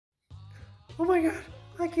Oh my god,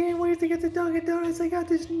 I can't wait to get to Dunkin' Donuts. I got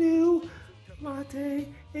this new latte.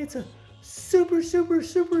 It's a super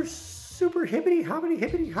hippity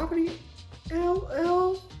hoppity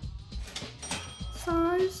LL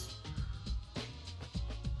size,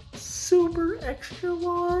 super extra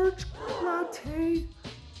large latte,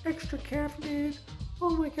 extra caffeinated.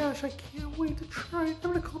 Oh my gosh, I can't wait to try it.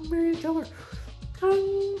 I'm gonna call Mary and tell her,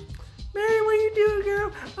 Mary, what you doing,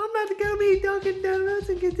 girl? I'm about to go meet Dunkin' Donuts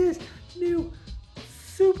and get this new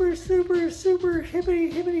super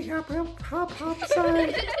hippity hop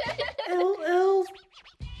size LL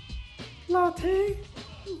latte.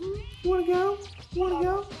 You wanna go? Wanna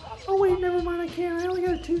go? Oh wait, never mind, I can't. I only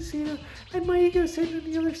got a two-seater, and my ego's sitting in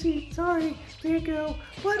the other seat. Sorry, can't go.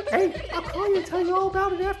 But hey, I'll call you and tell you all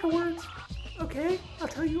about it afterwards. Okay? I'll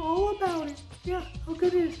tell you all about it. Yeah, how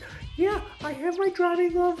good it is. Yeah, I have my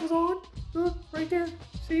driving gloves on. Look, right there.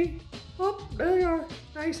 See? Oh, there they are.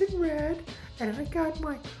 Nice and red. And I got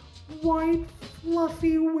my white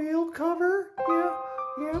fluffy wheel cover.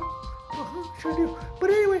 Yeah. Sure do.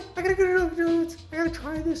 But anyway, I gotta go to Dunkin' Donuts. I gotta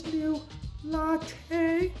try this new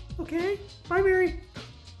latte. Okay? Bye, Mary.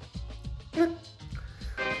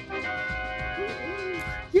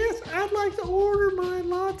 Yes, I'd like to order my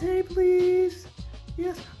latte, please.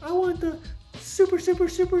 Yes, I want the super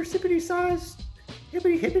sippity size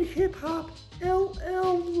hippity hip hop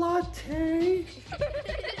LL latte.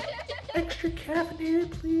 Extra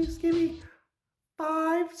caffeinated, please. Give me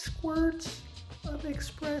 5 squirts of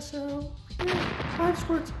espresso. Yeah, 5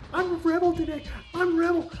 squirts. I'm a rebel today. I'm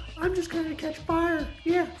rebel. I'm just going to catch fire.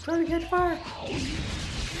 Yeah, trying to catch fire.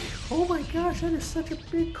 Oh my gosh, that is such a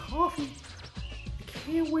big coffee. I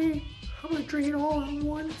can't wait. I'm going to drink it all in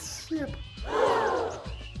one sip.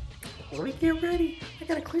 Let me get ready. I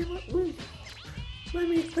got to clear my... Let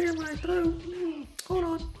me clear my throat. Hold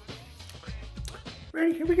on.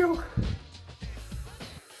 Ready? Here we go.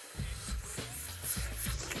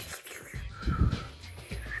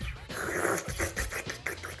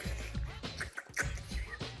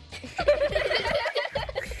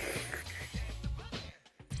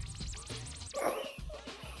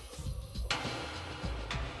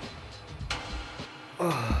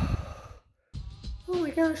 Oh my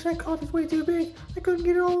gosh, that coffee's way too big. I couldn't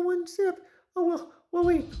get it all in one sip. Oh well,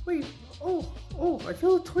 wait. Oh, I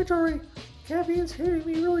feel a twitch already. Caffeine's hitting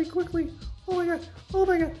me really quickly. Oh my god.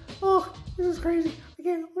 Oh, this is crazy. I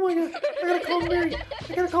can't. Oh my god. I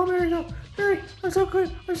gotta call Mary now. Mary, I'm so good.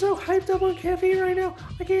 I'm so hyped up on caffeine right now.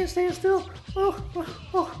 I can't stand still. Oh,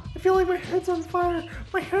 I feel like my head's on fire.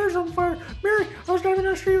 My hair's on fire. Mary, I was driving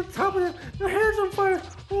down the street at the top of it. My hair's on fire.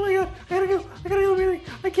 Oh my god. I gotta go, Mary.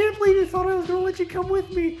 I can't believe you thought I was gonna let you come with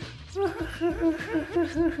me. You're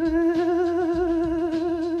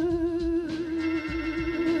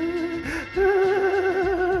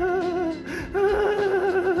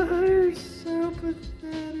so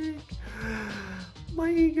pathetic. My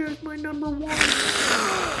ego is my number one.